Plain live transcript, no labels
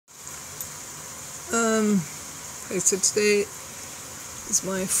Okay, so today is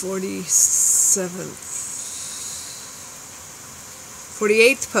my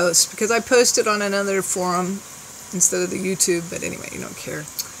 48th post, because I posted on another forum instead of the YouTube, but anyway, you don't care.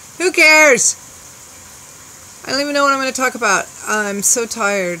 Who cares? I don't even know what I'm going to talk about. I'm so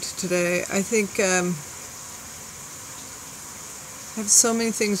tired today. I think I have so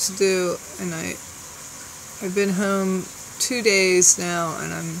many things to do, and I've been home 2 days now,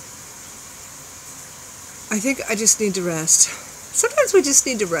 and I think I just need to rest. Sometimes we just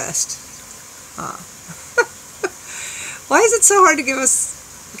need to rest. Why is it so hard to give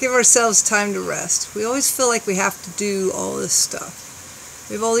ourselves time to rest? We always feel like we have to do all this stuff.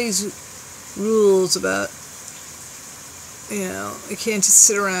 We have all these rules about, we can't just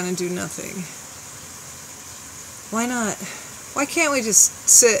sit around and do nothing. Why not? Why can't we just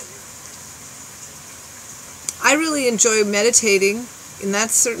sit? I really enjoy meditating, and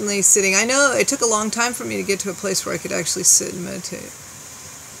that's certainly sitting. I know it took a long time for me to get to a place where I could actually sit and meditate.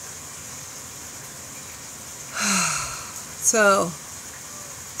 So,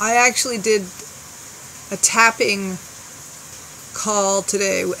 I actually did a tapping call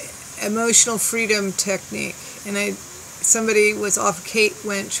today, emotional freedom technique, and Kate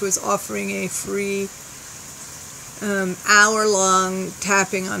Wench was offering a free hour-long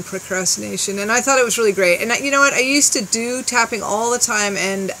tapping on procrastination, and I thought it was really great. And you know what? I used to do tapping all the time,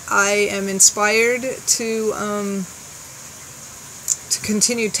 and I am inspired to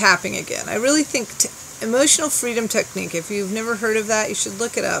continue tapping again. I really think emotional freedom technique, if you've never heard of that, you should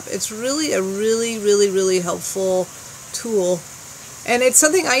look it up. It's really a really helpful tool. And it's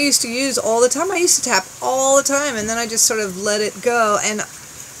something I used to use all the time. I used to tap all the time, and then I just sort of let it go. And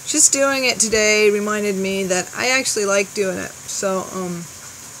just doing it today reminded me that I actually like doing it. So I'm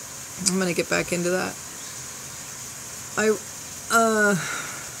going to get back into that.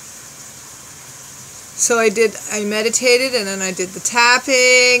 So I meditated, and then I did the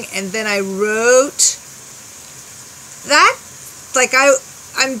tapping, and then I wrote.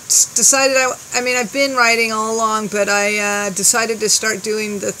 I've been writing all along, but I decided to start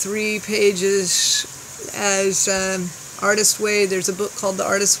doing the 3 pages as Artist Way. There's a book called The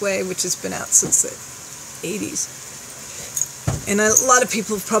Artist Way, which has been out since the 80s. And a lot of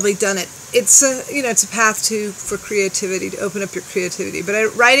people have probably done it. It's a path for creativity, to open up your creativity.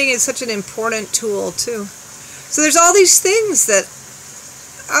 But writing is such an important tool, too. So there's all these things that,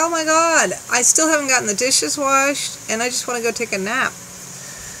 oh my God, I still haven't gotten the dishes washed, and I just want to go take a nap.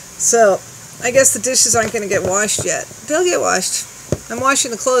 So, I guess the dishes aren't going to get washed yet. They'll get washed. I'm washing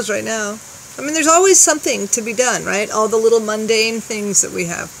the clothes right now. I mean, there's always something to be done, right? All the little mundane things that we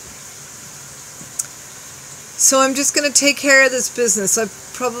have. So I'm just going to take care of this business. I'll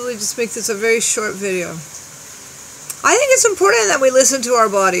probably just make this a very short video. I think it's important that we listen to our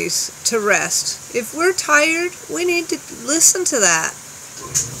bodies to rest. If we're tired, we need to listen to that.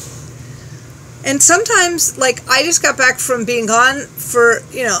 And sometimes, I just got back from being gone for,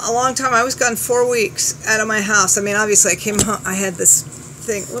 a long time. I was gone 4 weeks out of my house. I mean, obviously, I came home. I had this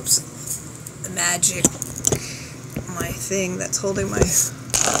thing. Whoops. The magic. My thing that's holding my...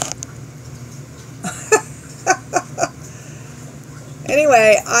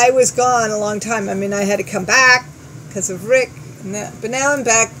 Anyway, I was gone a long time. I mean, I had to come back because of Rick. But now I'm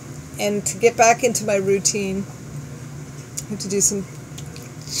back. And to get back into my routine, I have to do some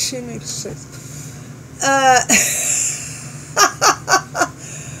chin exercise.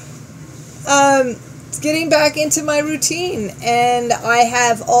 Getting back into my routine, and I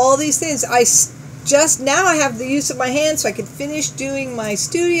have all these things. Now I have the use of my hands, so I can finish doing my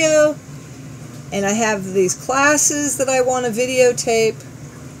studio, and I have these classes that I want to videotape.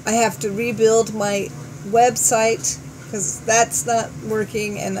 I have to rebuild my website because that's not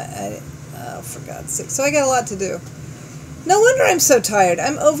working, and oh, for God's sake. So I got a lot to do. No wonder I'm so tired.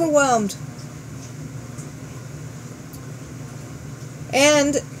 I'm overwhelmed.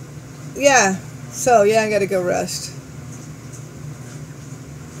 And, I got to go rest.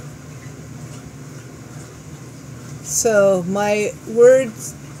 So, my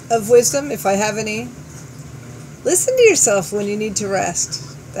words of wisdom, if I have any, listen to yourself when you need to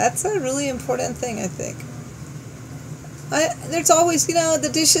rest. That's a really important thing, I think. There's always, the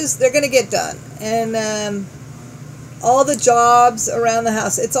dishes, they're going to get done. And, all the jobs around the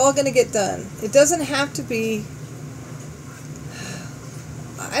house, it's all going to get done. It doesn't have to be...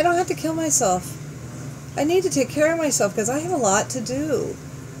 I don't have to kill myself. I need to take care of myself because I have a lot to do.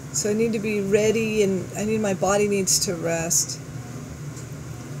 So I need to be ready, and my body needs to rest.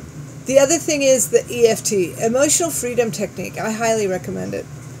 The other thing is the EFT, Emotional Freedom Technique. I highly recommend it.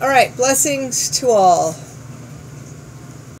 All right, blessings to all.